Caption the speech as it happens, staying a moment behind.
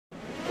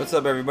What's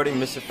up everybody,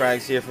 Mr.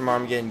 Frags here from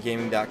Armageddon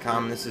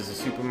Gaming.com. This is a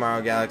Super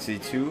Mario Galaxy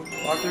 2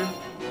 walkthrough.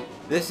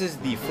 This is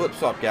the Flip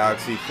Swap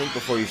Galaxy, think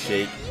before you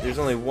shake. There's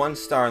only one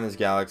star in this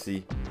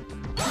galaxy.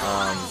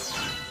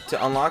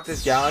 To unlock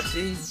this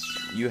galaxy,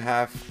 you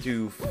have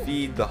to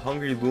feed the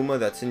hungry Luma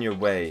that's in your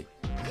way.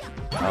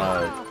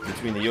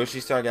 Between the Yoshi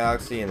Star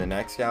Galaxy and the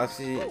next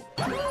galaxy,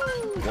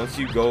 once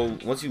you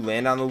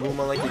land on the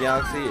Luma like the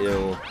galaxy,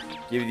 it'll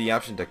give you the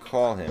option to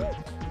call him.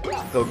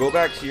 He'll go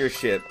back to your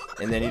ship,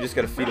 and then you just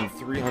gotta feed him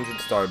 300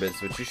 star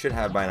bits, which you should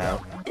have by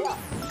now.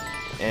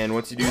 And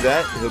once you do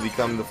that, he'll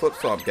become the Flip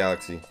Swap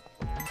Galaxy.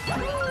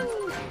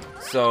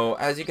 So,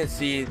 as you can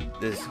see,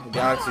 this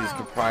galaxy is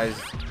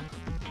comprised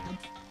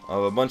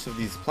of a bunch of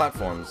these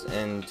platforms,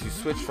 and to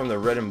switch from the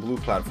red and blue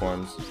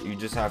platforms, you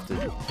just have to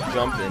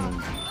jump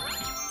and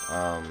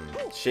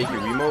shake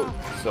your remote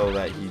so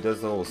that he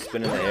does the little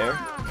spin in the air.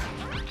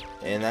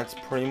 And that's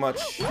pretty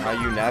much how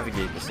you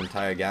navigate this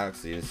entire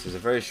galaxy. This is a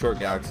very short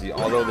galaxy,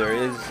 although there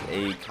is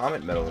a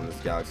comet medal in this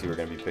galaxy we're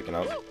going to be picking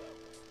up.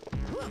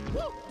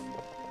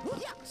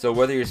 So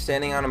whether you're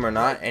standing on them or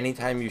not,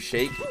 anytime you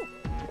shake,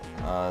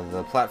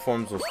 the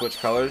platforms will switch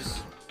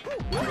colors.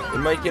 It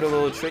might get a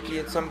little tricky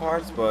at some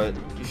parts, but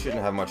you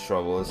shouldn't have much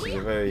trouble. This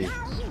is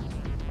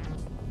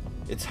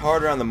it's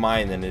harder on the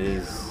mind than it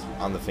is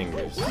on the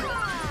fingers.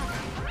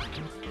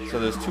 So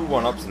there's two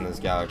 1-ups in this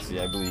galaxy,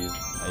 I believe.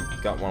 I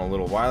got one a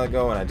little while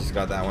ago, and I just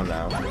got that one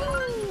now.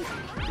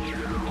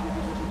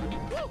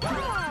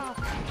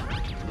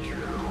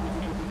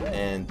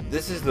 And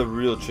this is the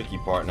real tricky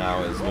part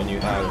now, is when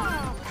you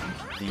have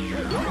the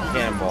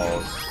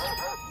cannonballs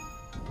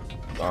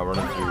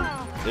running through.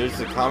 There's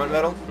the comet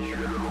medal,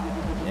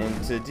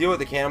 and to deal with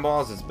the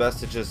cannonballs, it's best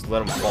to just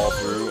let them fall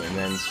through and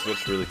then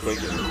switch really quick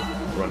and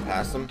run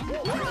past them.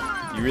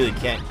 You really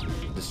can't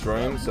destroy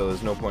them, so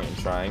there's no point in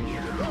trying.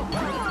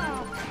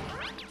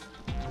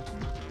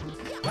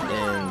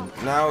 And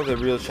now the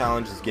real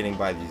challenge is getting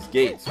by these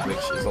gates, which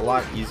is a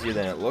lot easier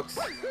than it looks.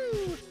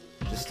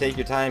 Just take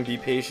your time, be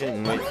patient,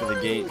 and wait for the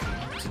gate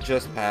to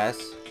just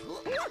pass.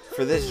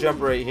 For this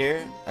jump right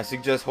here, I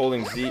suggest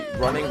holding Z,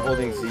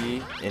 holding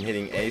Z, and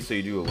hitting A so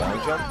you do a long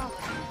jump.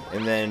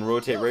 And then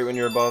rotate right when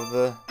you're above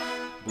the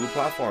blue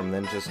platform,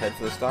 then just head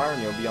for the star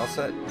and you'll be all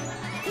set.